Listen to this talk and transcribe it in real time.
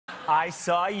I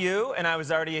saw you, and I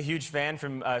was already a huge fan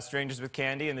from Strangers with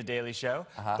Candy and The Daily Show.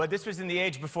 But this was in the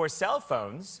age before cell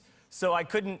phones, so I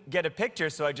couldn't get a picture,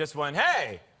 so I just went,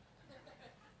 hey!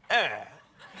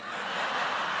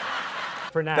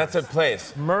 That's a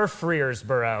place.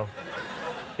 Murfreesboro.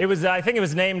 It was, I think it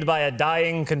was named by a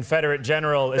dying Confederate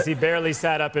general as he barely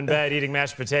sat up in bed eating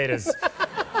mashed potatoes.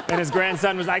 And his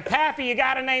grandson was like, Pappy, you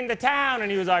gotta name the town. And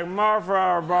he was like,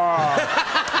 Murfreesboro.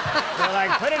 They're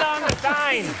like, put it on the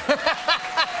sign.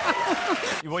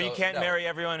 Well, you can't marry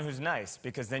everyone who's nice,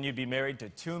 because then you'd be married to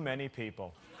too many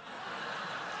people.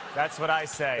 That's what I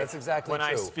say. That's exactly when true.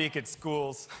 I speak at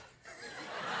schools.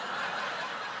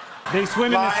 They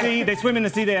swim in the sea. They swim in the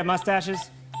sea. They have mustaches.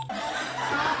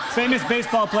 Famous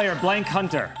baseball player, Blank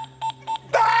Hunter.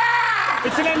 Ah!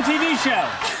 It's an MTV show.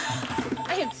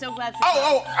 I am so glad.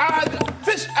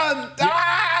 Fish.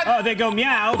 Oh, they go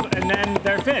meow, and then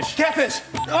they're fish. Catfish.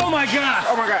 Oh, my God.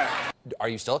 Oh, my God. Are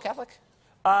you still a Catholic?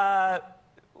 I'm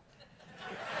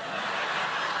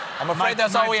afraid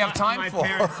that's all we have time for.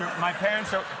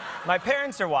 My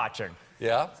parents are watching.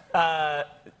 Yeah? Yeah.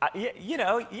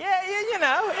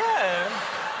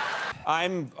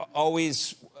 I'm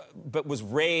always, but was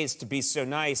raised to be so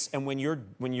nice. And when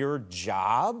your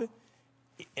job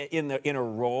in a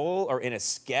role or in a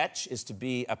sketch is to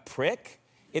be a prick,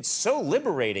 it's so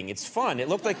liberating. It's fun. It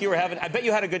looked like you were having. I bet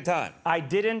you had a good time. I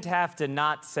didn't have to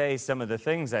not say some of the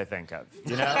things I think of.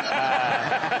 You know.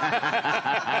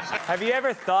 Have you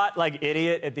ever thought like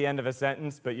idiot at the end of a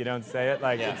sentence, but you don't say it?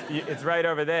 Like it's right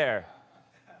over there.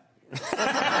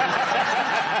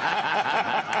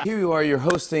 Here you are, you're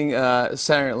hosting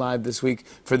Saturday Night Live this week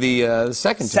for the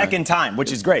second time. Second time,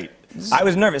 which is great. I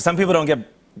was nervous. Some people don't get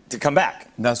to come back.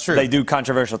 That's true. They do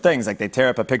controversial things, like they tear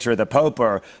up a picture of the Pope,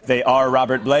 or they are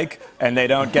Robert Blake, and they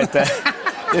don't get to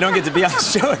be on the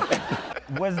show again.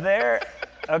 Was there?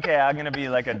 Okay, I'm gonna be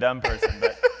like a dumb person,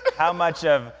 but how much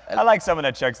of? I like someone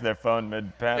that checks their phone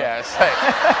mid-panel. Yes.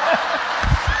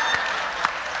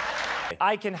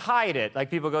 I can hide it.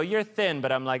 Like, people go, you're thin,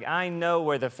 but I'm like, I know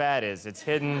where the fat is. It's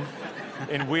hidden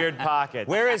in weird pockets.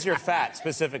 Where is your fat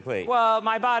specifically? Well,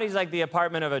 my body's like the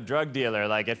apartment of a drug dealer.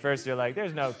 Like, at first you're like,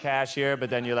 there's no cash here, but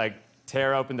then you like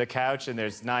tear open the couch and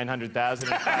there's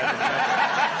 900,000.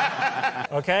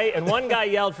 Okay, and one guy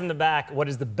yelled from the back, what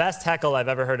is the best heckle I've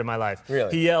ever heard in my life.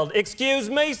 Really? He yelled, excuse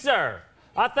me, sir.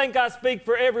 I think I speak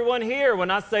for everyone here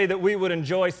when I say that we would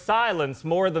enjoy silence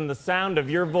more than the sound of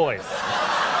your voice.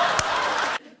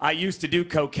 I used to do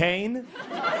cocaine.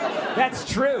 That's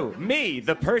true. Me,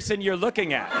 the person you're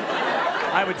looking at.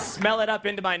 I would smell it up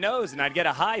into my nose and I'd get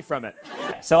a high from it.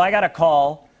 So I got a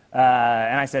call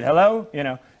and I said, hello, you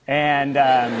know, and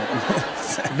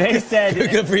they said...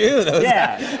 Good for you. That was,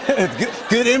 yeah.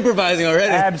 Good improvising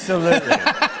already. Absolutely.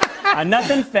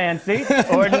 Nothing fancy,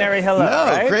 ordinary hello,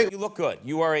 right? Great. You look good.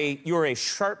 You are a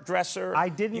sharp dresser. I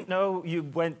didn't know you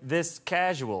went this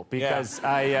casual because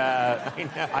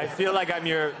I feel like I'm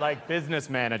your business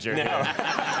manager here.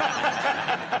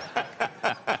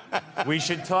 We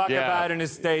should talk about an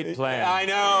estate plan. I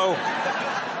know.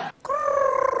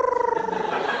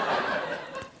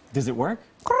 Does it work?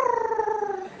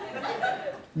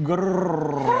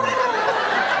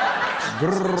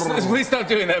 Please stop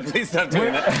doing that. Please stop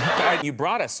doing that. You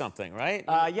brought us something, right?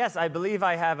 Yes, I believe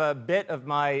I have a bit of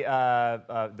my,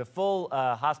 the full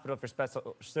Hospital for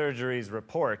Special Surgeries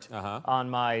report on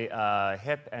my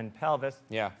hip and pelvis.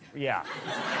 Yeah. Yeah.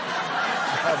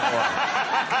 Oh, boy.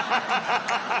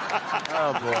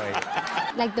 Oh,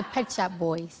 boy. Like the Pet Shop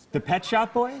Boys. The Pet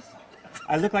Shop Boys?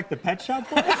 I look like the Pet Shop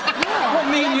Boys? Yeah, What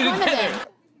made you one of together? them.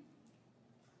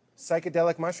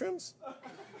 Psychedelic mushrooms?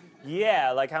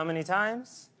 Yeah, like how many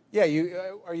times? Yeah,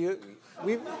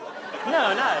 we...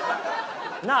 No,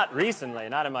 not recently,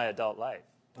 not in my adult life.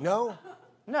 No?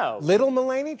 No. Little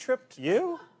Mulaney tripped?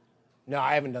 You? No,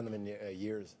 I haven't done them in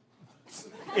years.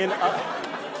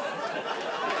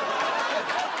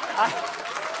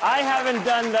 I haven't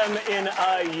done them in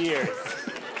years.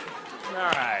 All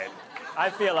right. I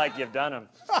feel like you've done them.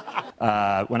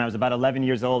 When I was about 11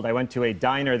 years old, I went to a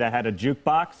diner that had a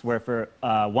jukebox where for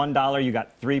 $1 you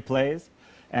got 3 plays.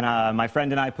 And my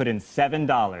friend and I put in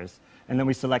 $7. And then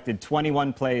we selected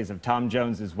 21 plays of Tom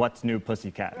Jones's What's New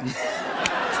Pussycat.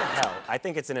 Hell, I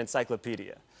think it's an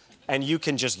encyclopedia. And you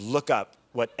can just look up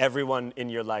what everyone in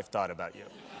your life thought about you.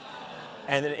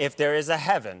 And if there is a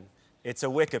heaven, it's a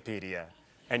Wikipedia.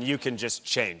 And you can just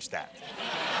change that.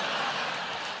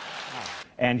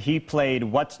 And he played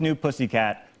What's New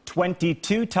Pussycat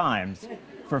 22 times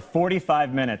for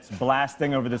 45 minutes,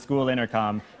 blasting over the school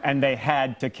intercom, and they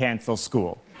had to cancel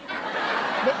school.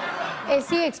 Is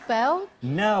he expelled?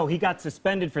 No, he got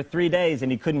suspended for 3 days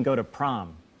and he couldn't go to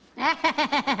prom.